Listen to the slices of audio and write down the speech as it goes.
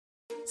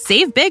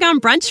Save big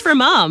on brunch for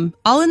mom,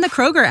 all in the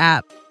Kroger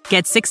app.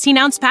 Get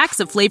 16-ounce packs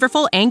of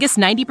flavorful Angus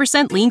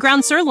 90% lean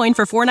ground sirloin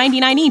for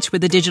 $4.99 each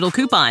with a digital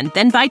coupon.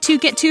 Then buy 2,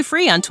 get 2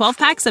 free on 12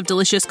 packs of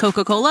delicious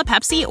Coca-Cola,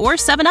 Pepsi, or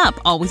 7-Up,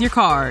 all with your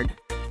card.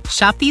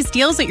 Shop these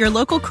deals at your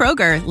local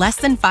Kroger, less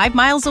than 5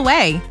 miles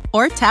away.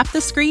 Or tap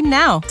the screen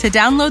now to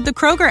download the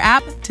Kroger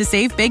app to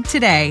save big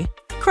today.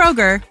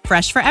 Kroger,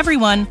 fresh for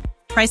everyone.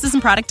 Prices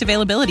and product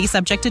availability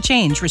subject to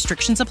change.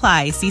 Restrictions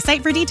apply. See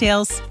site for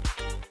details.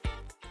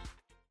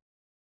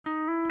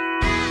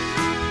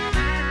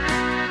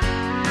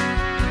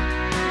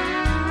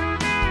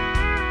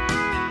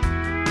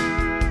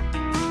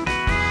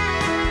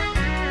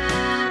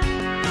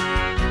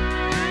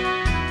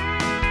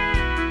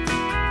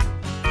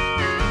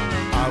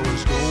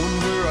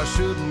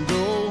 Shouldn't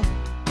go,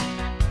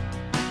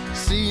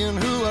 seeing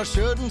who I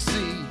shouldn't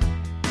see,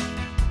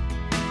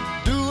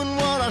 doing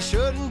what I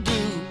shouldn't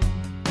do,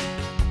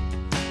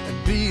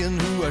 and being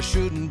who I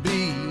shouldn't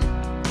be.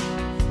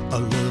 A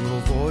little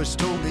voice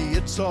told me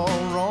it's all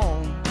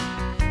wrong,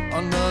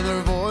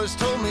 another voice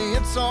told me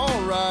it's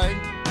all right.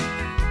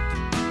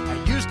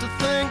 I used to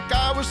think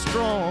I was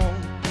strong,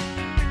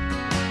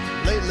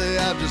 lately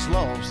I've just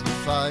lost the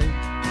fight.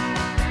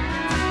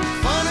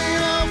 Funny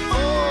how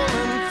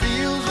falling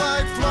feels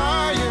like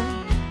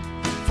flying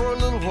for a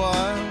little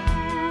while.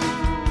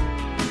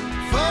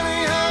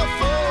 Funny how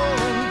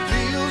falling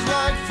feels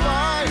like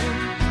flying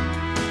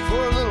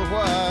for a little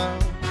while.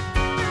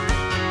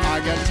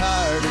 I got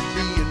tired of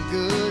being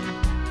good,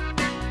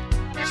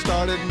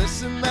 started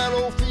missing that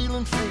old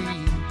feeling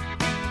free.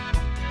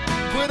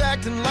 Quit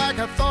acting like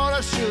I thought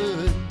I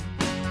should,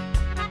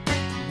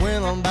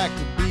 went on back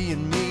to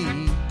being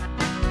me.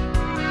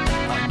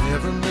 I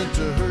never meant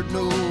to hurt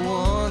no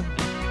one,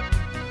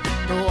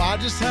 no, I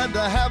just had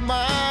to have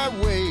my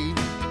way.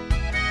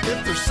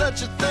 If there's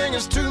such a thing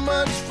as too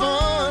much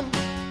fun,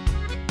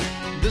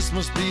 this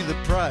must be the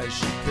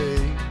price you pay.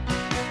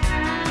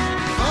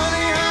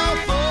 Funny how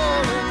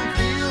falling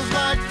feels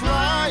like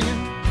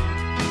flying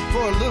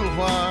for a little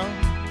while.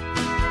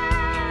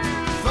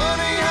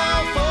 Funny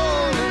how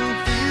falling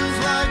feels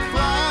like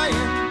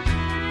flying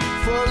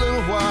for a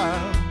little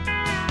while.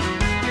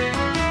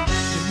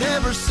 You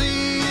never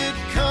see it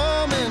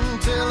coming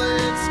till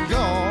it's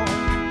gone.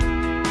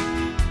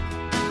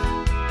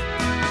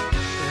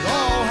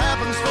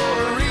 For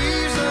a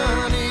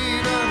reason,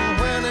 even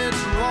when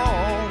it's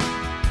wrong.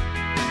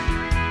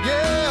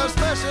 Yeah,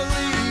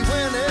 especially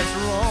when it's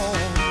wrong.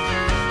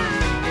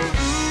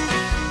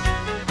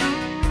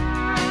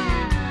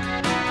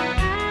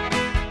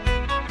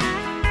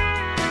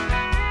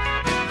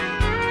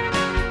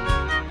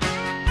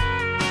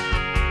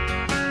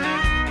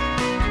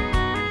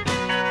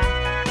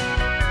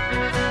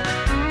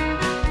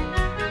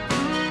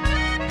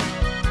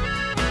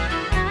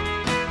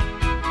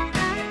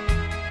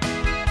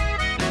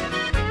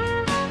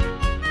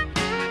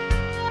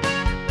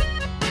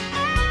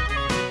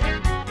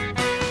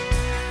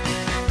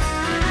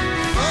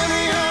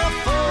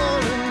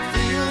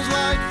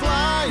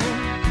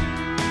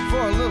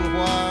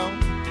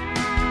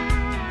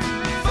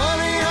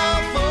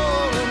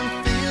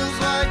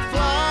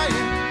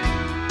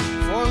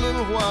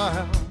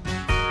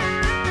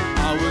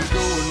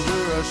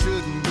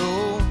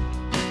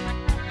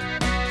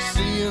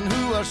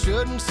 I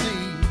shouldn't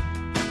see,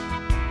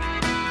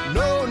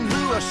 knowing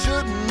who I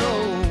shouldn't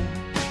know,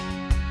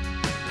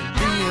 and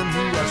being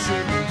who I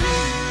shouldn't be.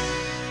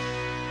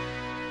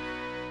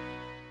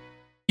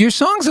 Your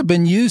songs have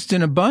been used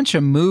in a bunch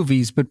of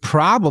movies, but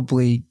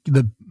probably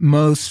the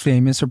most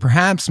famous, or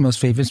perhaps most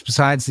famous,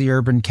 besides the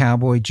Urban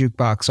Cowboy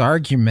Jukebox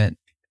Argument,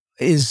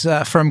 is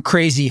from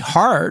Crazy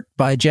Heart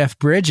by Jeff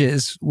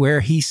Bridges,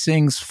 where he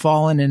sings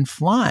Falling and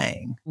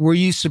Flying. Were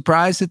you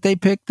surprised that they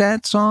picked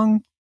that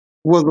song?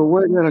 Well, the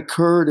way that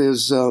occurred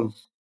is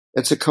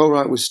it's a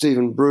co-write with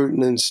Stephen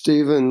Bruton, and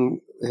Stephen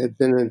had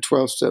been in a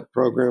 12-step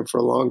program for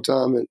a long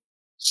time. And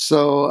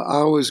so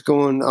I was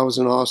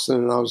in Austin,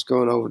 and I was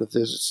going over to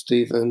visit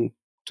Stephen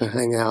to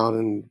hang out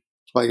and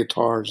play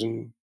guitars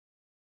and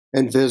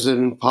visit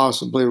and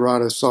possibly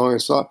write a song.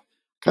 And so I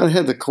kind of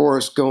had the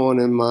chorus going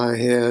in my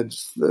head.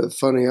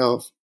 Funny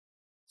how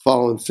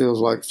falling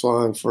feels like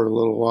flying for a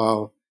little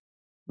while.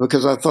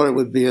 Because I thought it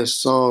would be a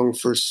song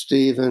for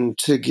Stephen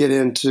to get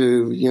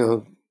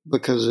into,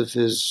 because of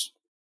his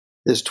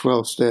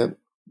 12-step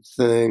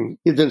thing.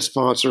 He'd been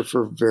sponsor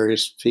for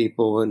various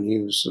people, and he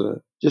was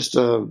just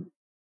a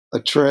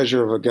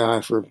treasure of a guy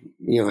for,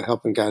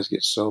 helping guys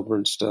get sober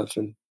and stuff.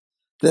 And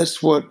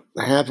that's what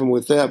happened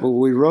with that. But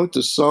we wrote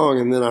the song,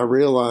 and then I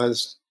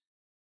realized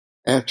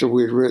after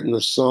we'd written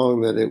the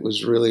song that it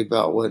was really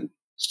about what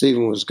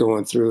Stephen was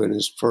going through in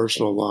his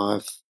personal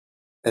life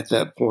at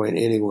that point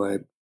anyway.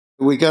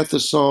 We got the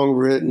song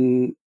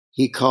written.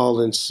 He called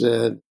and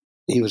said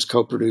he was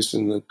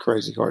co-producing the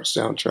Crazy Heart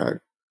soundtrack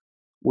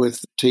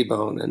with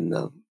T-Bone. And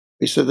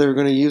he said they were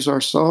going to use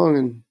our song.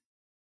 And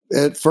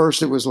at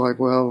first it was like,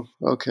 well,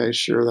 okay,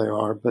 sure they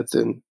are. But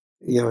then,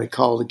 he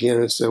called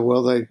again and said,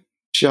 well, they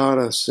shot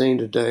a scene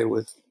today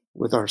with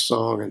our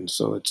song. And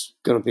so it's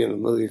going to be in the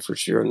movie for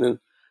sure. And then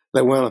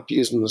they wound up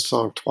using the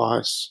song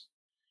twice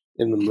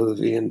in the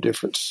movie in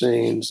different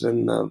scenes.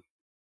 And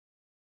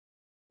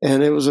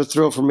it was a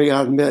thrill for me.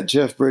 I'd met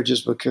Jeff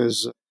Bridges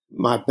because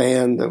my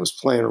band that was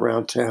playing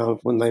around town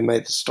when they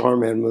made the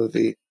Starman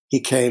movie, he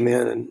came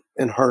in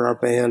and heard our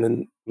band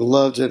and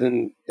loved it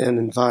and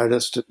invited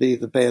us to be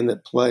the band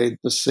that played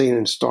the scene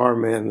in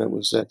Starman that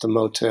was at the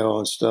motel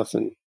and stuff.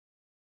 And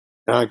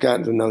I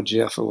got to know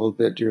Jeff a little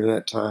bit during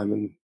that time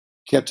and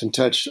kept in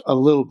touch a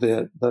little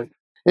bit. But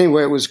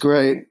anyway, it was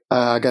great.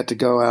 I got to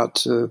go out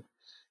to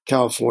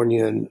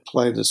California and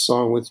play the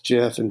song with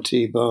Jeff and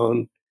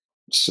T-Bone,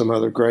 some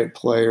other great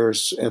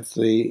players at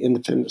the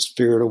Independent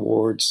Spirit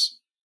Awards.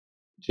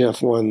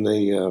 Jeff won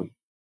the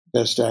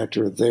Best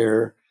Actor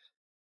there,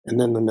 and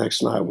then the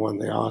next night won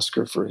the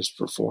Oscar for his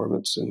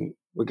performance. And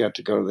we got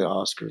to go to the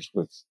Oscars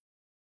with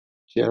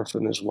Jeff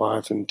and his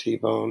wife and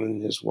T-Bone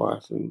and his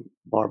wife and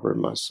Barbara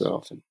and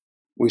myself. And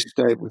we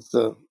stayed with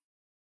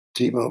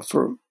T-Bone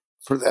for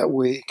that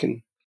week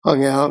and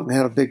hung out and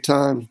had a big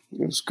time.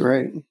 It was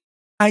great.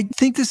 I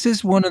think this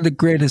is one of the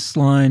greatest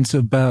lines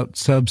about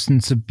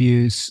substance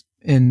abuse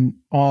in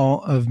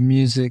all of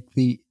music.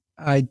 The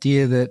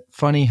idea that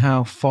funny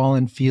how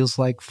falling feels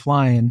like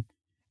flying,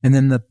 and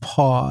then the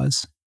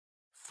pause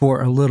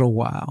for a little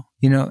while.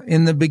 You know,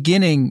 in the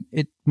beginning,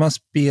 it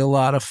must be a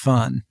lot of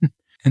fun,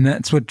 and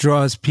that's what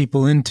draws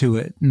people into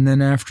it. And then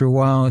after a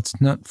while,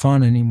 it's not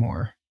fun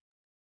anymore.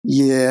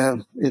 Yeah,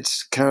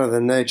 it's kind of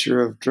the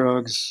nature of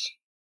drugs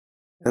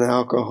and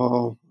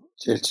alcohol.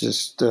 It's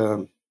just,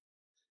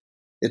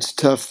 it's a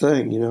tough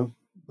thing, you know,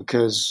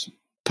 because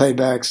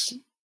payback's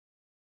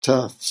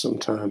tough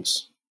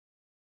sometimes.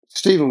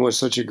 Stephen was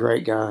such a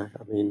great guy.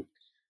 I mean,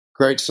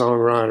 great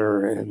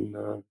songwriter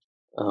and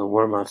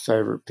one of my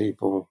favorite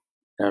people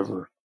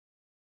ever.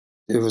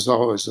 It was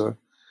always a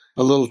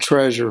little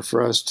treasure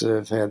for us to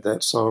have had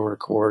that song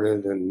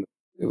recorded, and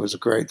it was a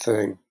great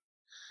thing.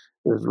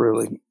 It was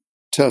really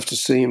tough to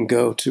see him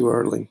go too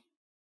early.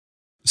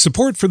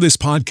 Support for this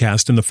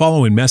podcast and the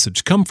following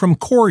message come from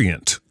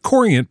Corient.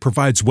 Corient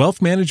provides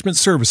wealth management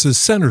services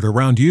centered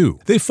around you.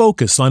 They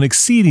focus on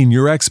exceeding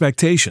your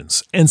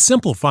expectations and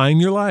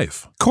simplifying your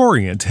life.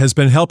 Corient has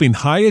been helping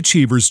high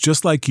achievers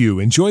just like you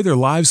enjoy their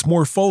lives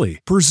more fully,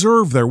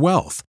 preserve their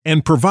wealth,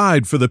 and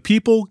provide for the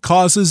people,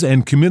 causes,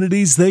 and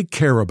communities they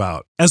care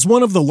about. As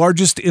one of the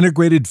largest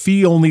integrated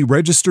fee-only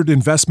registered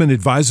investment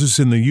advisors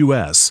in the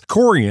U.S.,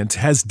 Corient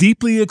has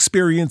deeply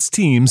experienced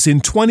teams in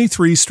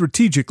 23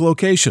 strategic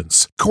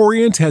locations.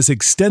 Corient has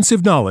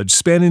extensive knowledge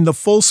spanning the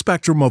full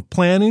spectrum of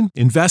planning,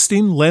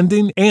 investing,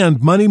 lending,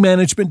 and money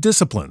management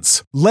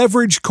disciplines.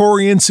 Leverage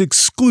Corient's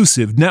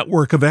exclusive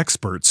network of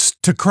experts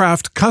to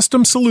craft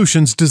custom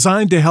solutions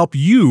designed to help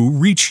you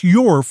reach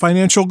your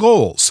financial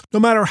goals, no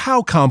matter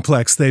how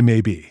complex they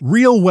may be.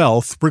 Real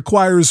wealth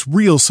requires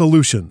real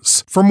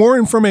solutions. For more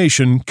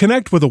information,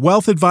 connect with a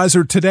wealth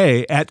advisor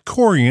today at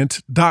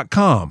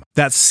Corient.com.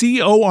 That's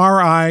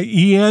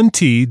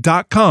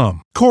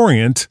Corient.com.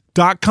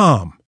 Corient.com.